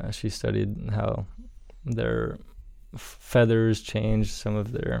she studied how their feathers change some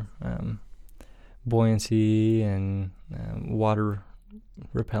of their buoyancy and water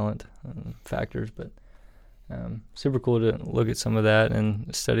repellent factors. But super cool to look at some of that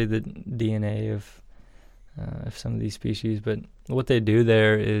and study the DNA of some of these species. But what they do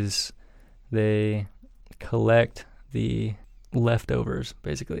there is they collect the leftovers,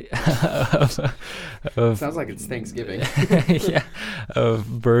 basically. Sounds like it's Thanksgiving. Yeah,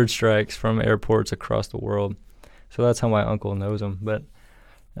 of bird strikes from airports across the world. So that's how my uncle knows them. But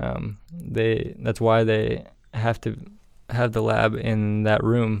that's why they have to have the lab in that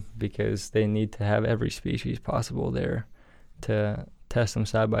room, because they need to have every species possible there to test them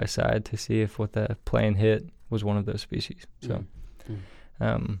side by side to see if what the plane hit was one of those species. So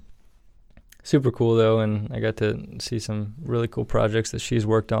super cool though, and I got to see some really cool projects that she's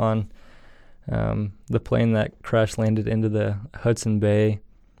worked on. The plane that crash landed into the Hudson Bay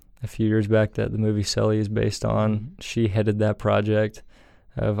a few years back that the movie Sully is based on, she headed that project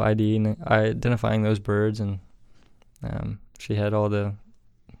of identifying those birds, and she had all the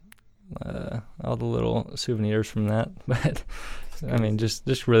little souvenirs from that. But I mean,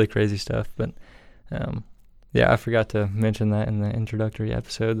 just really crazy stuff. But yeah, I forgot to mention that in the introductory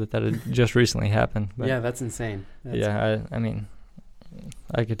episode that had just recently happened. But yeah, that's insane. I mean,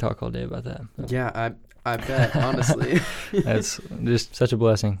 I could talk all day about that. But yeah, I bet, honestly. That's just such a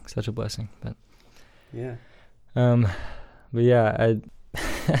blessing. But yeah. But yeah,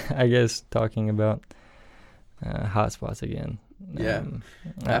 I guess talking about hotspots again. Yeah.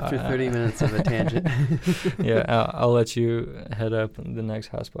 After 30 minutes of a tangent. Yeah, I'll let you head up the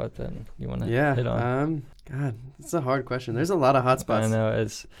next hotspot that you want to hit on. God, it's a hard question. There's a lot of hotspots. I know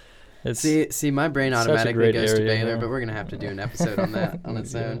it's see, my brain automatically goes to Baylor, yeah. But we're gonna have to do an episode on that on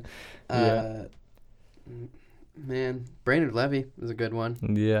its own. Man, Brainerd Levee is a good one.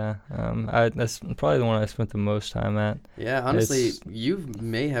 Yeah, that's probably the one I spent the most time at. Yeah, honestly, you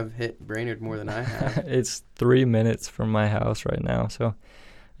may have hit Brainerd more than I have. It's 3 minutes from my house right now, so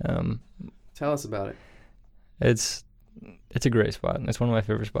tell us about it. It's a great spot, and it's one of my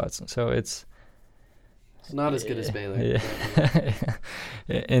favorite spots. So it's not as good as Baylor. Yeah.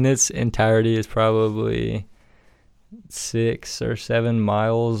 In its entirety, it's probably 6 or 7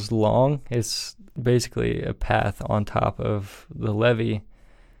 miles long. It's basically a path on top of the levee,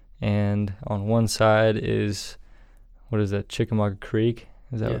 and on one side is, what is that, Chickamauga Creek?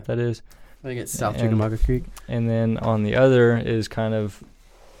 Is that what that is? I think it's South Chickamauga Creek. And then on the other is kind of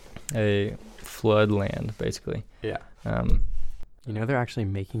a flood land, basically. Yeah. You know, they're actually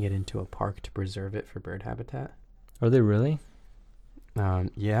making it into a park to preserve it for bird habitat. Are they really?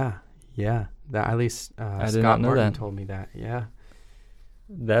 Yeah. That, at least I did Scott not know Martin that. told me that. Yeah.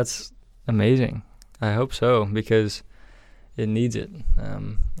 That's amazing. I hope so, because it needs it.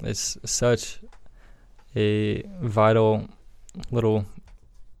 It's such a vital little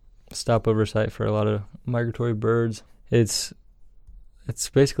stopover site for a lot of migratory birds. It's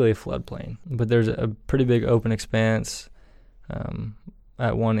basically a floodplain, but there's a pretty big open expanse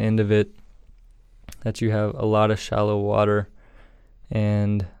at one end of it that you have a lot of shallow water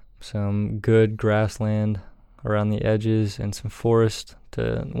and some good grassland around the edges and some forest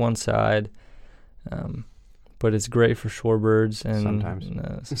to one side. But it's great for shorebirds and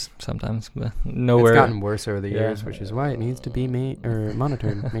sometimes, but nowhere. It's gotten worse over the years, which is why it needs to be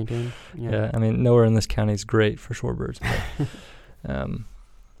monitored, maintained. Yeah, I mean, nowhere in this county is great for shorebirds.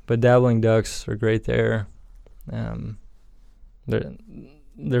 But dabbling ducks are great there.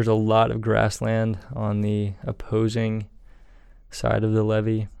 There's a lot of grassland on the opposing side of the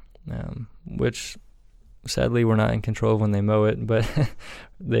levee, which sadly we're not in control of when they mow it, but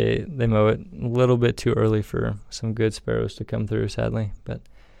they mow it a little bit too early for some good sparrows to come through, sadly. But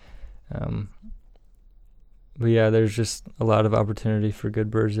yeah, there's just a lot of opportunity for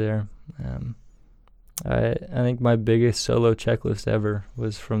good birds there. I think my biggest solo checklist ever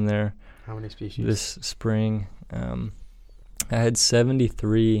was from there. How many species? This spring. I had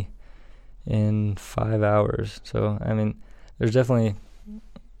 73 in 5 hours. So, I mean, there's definitely,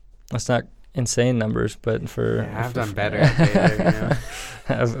 that's not insane numbers, but I've done better at Baylor,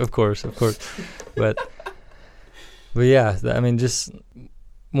 you know. Of course. But yeah, I mean, just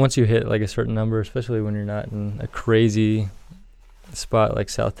once you hit like a certain number, especially when you're not in a crazy spot like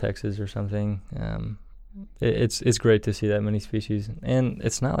South Texas or something, it's great to see that many species. And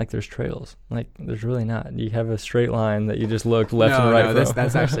it's not like there's trails. Like, there's really not. You have a straight line that you just look left and right. No,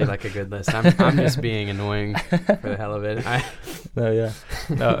 that's actually like a good list. I'm just being annoying for the hell of it.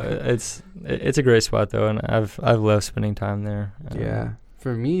 It's a great spot though, and I've loved spending time there. Yeah,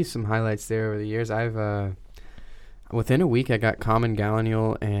 for me, some highlights there over the years. Within a week, I got common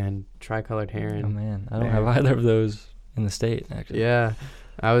gallinule and tricolored Oh heron. man, I don't there. have either of those in the state actually. Yeah,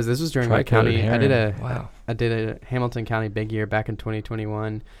 this was during my Tricolored county. heron. Wow. I did a Hamilton County big year back in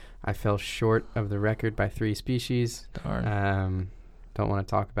 2021. I fell short of the record by 3 species. Darn. Don't want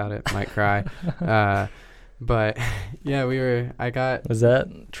to talk about it. Might cry. But yeah, I got. Was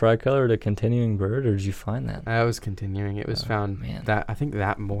that tricolored a continuing bird, or did you find that? I was continuing. It was found man. I think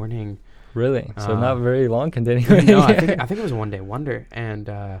that morning. Really? So not very long continuing. No, I think it was a one-day wonder. And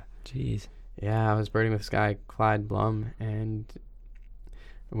jeez. yeah, I was birding with this guy, Clyde Blum, and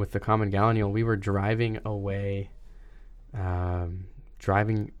with the common gallinule, we were driving away.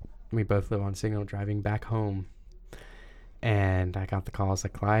 We both live on Signal, driving back home. And I got the call. I was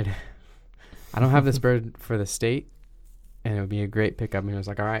like, Clyde, I don't have this bird for the state, and it would be a great pickup. And he was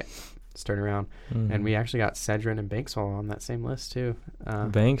like, all right, let's turn around. Mm-hmm. And we actually got Cedron and bank swallow on that same list too.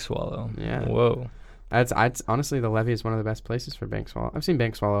 Bank swallow. Yeah. Whoa. I'd honestly, the levee is one of the best places for bank swallow. I've seen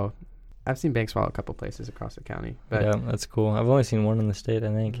bank swallow a couple places across the county. But Yeah, that's cool. I've only seen one in the state,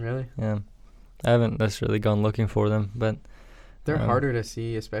 I think. really, Yeah. I haven't necessarily gone looking for them, but they're harder to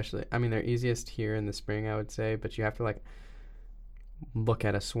see, especially. I mean, they're easiest here in the spring, I would say, but you have to like look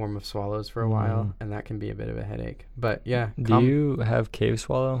at a swarm of swallows for a while, and that can be a bit of a headache. But yeah. Do you have cave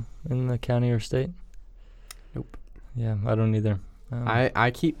swallow in the county or state? Nope. Yeah, I don't either.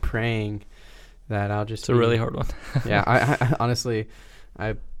 I keep praying that I'll just. It's a really hard one. Yeah, I honestly,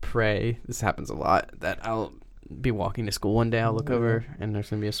 I pray, this happens a lot, that I'll be walking to school one day, I'll look over, and there's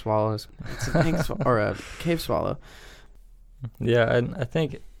going to be a swallow. It's a bank or a cave swallow. Yeah, I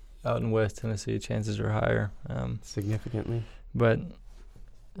think out in West Tennessee, chances are higher. Significantly. But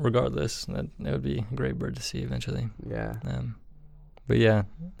regardless, that would be a great bird to see eventually. Yeah. But yeah,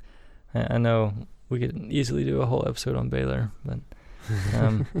 I know we could easily do a whole episode on Baylor, but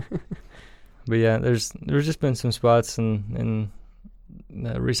but yeah, there's just been some spots in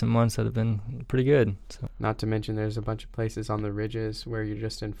recent months that have been pretty good. So. Not to mention there's a bunch of places on the ridges where you're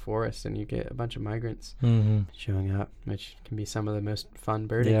just in forest and you get a bunch of migrants showing up, which can be some of the most fun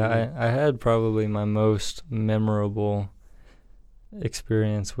birding. Yeah, I had probably my most memorable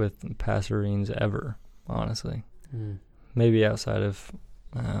experience with passerines ever, honestly. Maybe outside of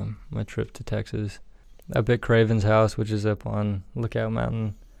my trip to Texas. Up at Craven's house, which is up on Lookout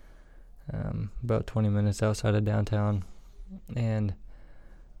Mountain, about 20 minutes outside of downtown, and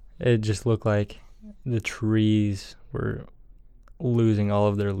it just looked like the trees were losing all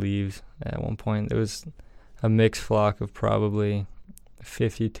of their leaves at one point. There was a mixed flock of probably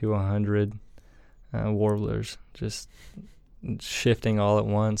 50 to 100 warblers just shifting all at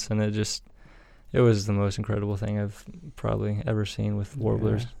once, and it was the most incredible thing I've probably ever seen with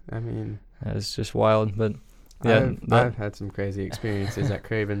warblers. Yeah, I mean, it's just wild. But yeah, I've had some crazy experiences at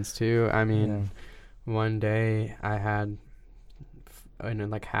Craven's too. I mean, one day I had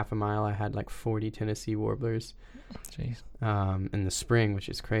in like half a mile I had like 40 Tennessee warblers. Jeez. In the spring, which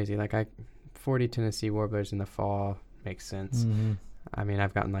is crazy. Like 40 Tennessee warblers in the fall makes sense. I mean,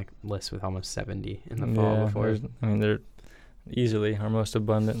 I've gotten like lists with almost 70 in the fall before. I mean, they're easily our most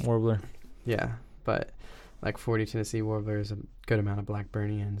abundant warbler. Yeah, but like 40 Tennessee warblers, a good amount of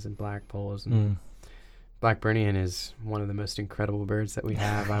Blackburnians and blackpolls. And Blackburnian is one of the most incredible birds that we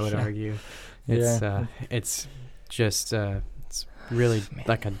have, I would argue. It's just it's really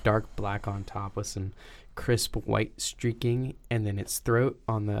like a dark black on top with some crisp white streaking, and then its throat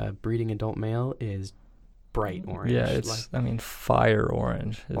on the breeding adult male is bright orange. Yeah, it's fire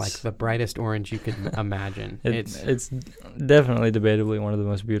orange. It's like the brightest orange you could imagine. It's definitely debatably one of the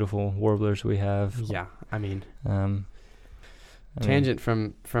most beautiful warblers we have. Yeah, I mean, tangent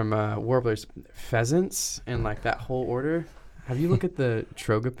from warblers, pheasants, and like that whole order. Have you looked at the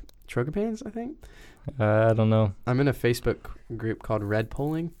trogopans? I think. I don't know. I'm in a Facebook group called Red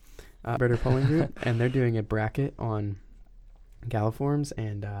Polling, birder polling group, and they're doing a bracket on galliforms,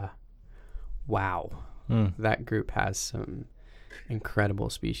 and wow. That group has some incredible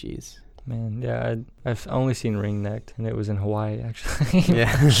species. Man, yeah, I've only seen ring-necked, and it was in Hawaii, actually.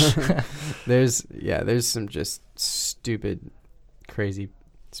 Yeah. There's some just stupid, crazy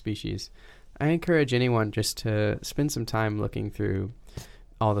species. I encourage anyone just to spend some time looking through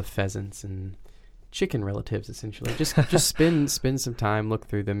all the pheasants and chicken relatives, essentially. Just spend some time, look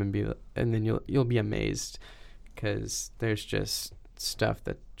through them, and then you'll be amazed, because there's just stuff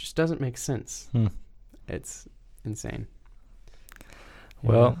that just doesn't make sense. It's insane.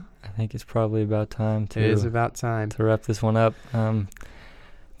 Well, I think it's probably about time to. It is about time to wrap this one up.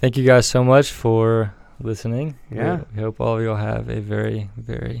 Thank you guys so much for listening. Yeah. We hope all of you will have a very,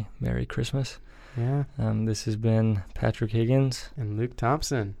 very Merry Christmas. Yeah. This has been Patrick Higgins and Luke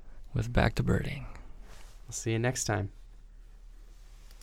Thompson with Back to Birding. See you next time.